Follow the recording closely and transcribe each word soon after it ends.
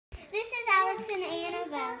Alex and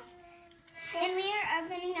Annabelle. And we are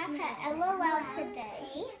opening up at LOL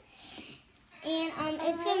today. And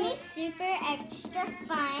it's going to be super extra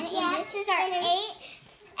fun. Yeah, and this is our 8th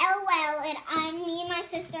LOL, and me and my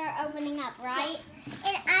sister are opening up, right?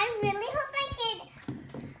 And I really hope I get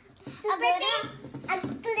a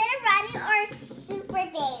glitter bunny or a super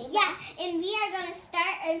babe. Yeah, and we are going to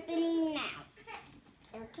start opening now.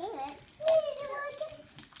 Okay, let's see.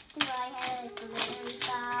 Do I have a glitter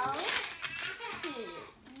ball?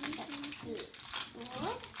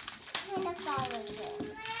 What kind of ball is it?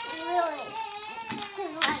 Really?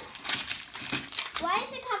 Why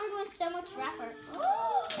is it covered with so much wrapper?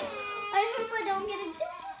 I hope I don't get a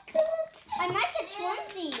duplicate. I might get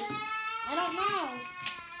twinsies. I don't know.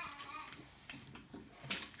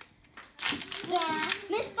 Yeah.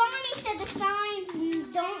 Miss Bonnie said the signs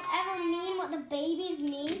don't ever mean what the babies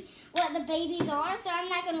mean, what the babies are, so I'm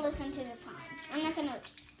not going to listen to the signs. I'm not going to.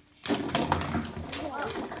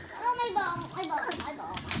 Oh, my ball.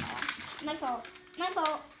 My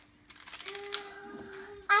fault.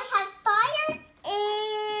 I have fire and...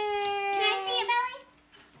 Can I see it, Belly?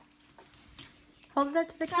 Hold it up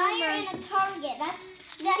to the fire camera. And a target. That's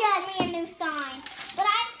definitely a new sign. But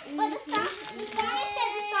the sign said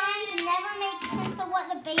the signs never make sense of what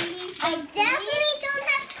the babies I definitely don't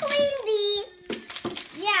have Queen Bee.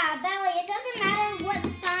 Yeah, Belly, it doesn't matter what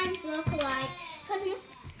the signs look like. Because Miss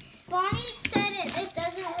Bonnie said it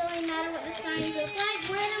doesn't really matter what the signs look like.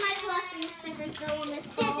 Where do my collecting stickers go on this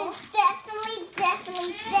ball? This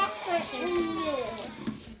is definitely new.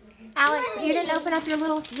 Alex, you didn't open up your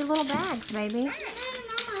little bags, baby.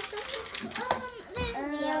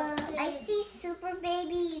 I see Super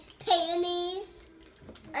Baby's panties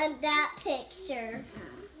on that picture.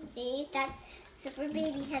 See, that's Super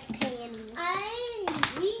Baby has panties.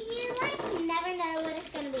 You never know what it's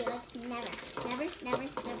gonna be like. Never.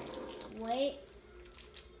 Wait.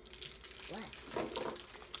 What?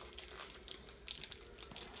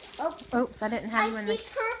 Oh. Oops, I didn't have you in the... I see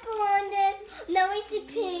purple on this. No, I see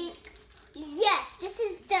pink. Yes, this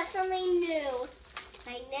is definitely new.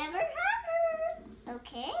 I never have her.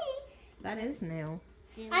 Okay. That is new.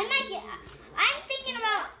 I'm thinking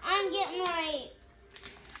about I'm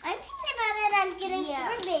getting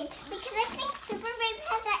Super Babe because I think Super Babe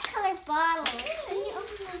has that color bottle. Can you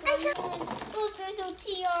open that? Look, there's a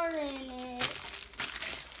tiara in it.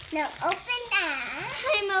 No, open that.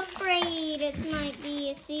 I'm afraid it might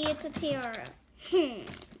be. See, it's a tiara.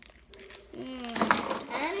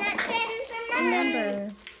 I'm not trading for mine.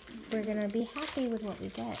 Remember, we're going to be happy with what we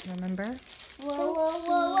get, remember?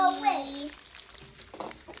 Whoa, wait.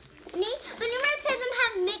 But remember it says them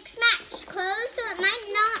have mix-match clothes, so it might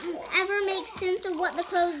not ever make sense of what the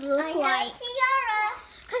clothes look like. I have tiara.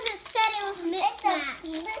 Because it said it was mix-match.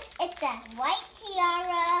 It's a white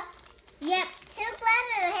tiara. Yep. Too glad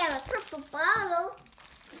that I have a purple bottle.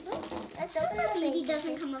 Super Baby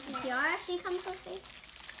doesn't come with a tiara. She comes with a...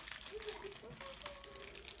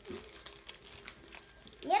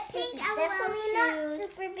 Yep, pink definitely not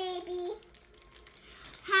Super Baby.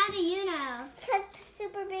 How do you know? Because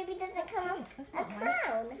Super Baby doesn't come with a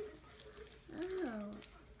crown. Oh.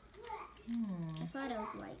 I thought it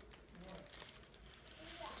was white.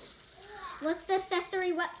 What's the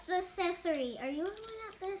accessory? Are you opening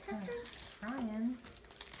up the accessory? Trying.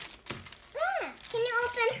 Can you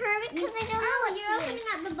open her? Because I don't know what you're opening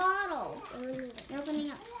up the bottle. You're opening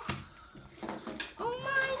up. Oh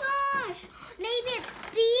my gosh. Maybe it's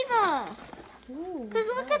Diva. Because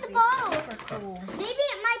look at the bottle. Super cool. Maybe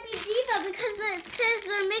it might be Diva because it says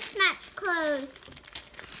they're mixed match clothes.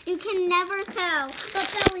 You can never tell. But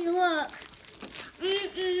Belly, look.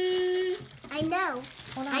 I know.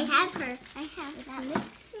 I have her. I have that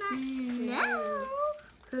mixed match. No.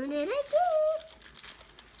 Who did I get?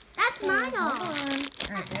 That's my doll.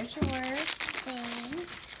 All right, there's yours.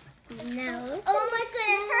 Thanks. No. Oh my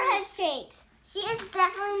goodness, her head shakes. She is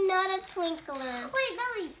definitely not a twinkler. Wait,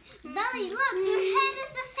 Belly, look, your head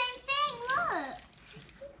is the same thing. Look.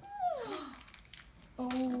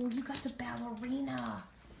 Oh, you got the ballerina.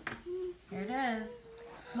 Here it is.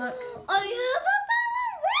 Look. I have a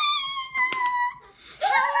ballerina.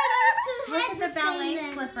 How are those two heads Look at the ballet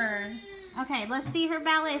slippers. Okay, let's see her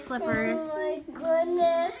ballet slippers. Oh my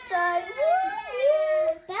goodness, I want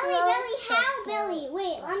it. Belly, how, Belly?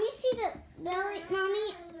 Wait, let me see the Belly,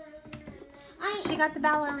 Mommy. She got the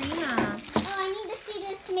ballerina. Oh, I need to see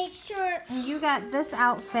this to make sure. And you got this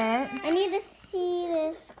outfit. I need to see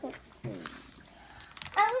this quickly.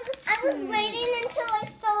 I was waiting until I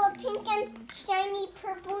saw a pink and shiny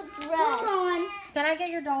purple dress. Hold on. Did I get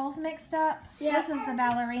your dolls mixed up? Yeah. This is the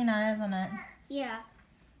ballerina, isn't it? Yeah.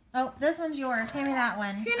 Oh, this one's yours. Hand me that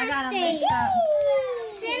one. Center I got them stage. mixed up.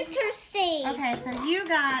 Center stage. Okay, so you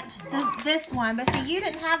got this one, but see, you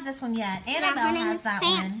didn't have this one yet. Annabelle her name has is that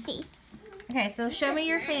Fancy. one. Okay, so show me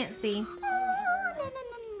your Fancy.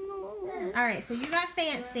 All right, so you got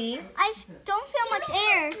Fancy. I don't feel much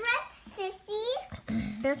air.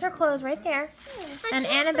 Sissy. There's her clothes right there. And I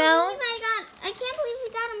Annabelle. can't believe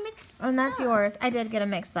we got a mix. Oh, and that's yours. I did get them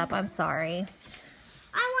mixed up. I'm sorry.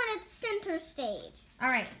 I wanted center stage. All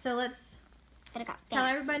right, so let's But I got tell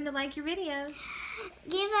Fancy. everybody to like your videos.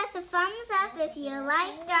 Give us a thumbs up if you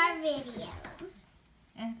liked our videos.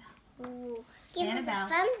 And Give Annabelle,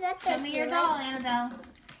 us a thumbs up show if me you your liked. doll, Annabelle.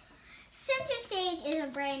 Center stage is a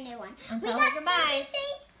brand new one. And We tell got her goodbye.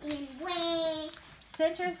 center stage and way.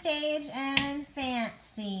 Center stage and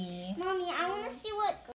Fancy. Mommy, I want to see what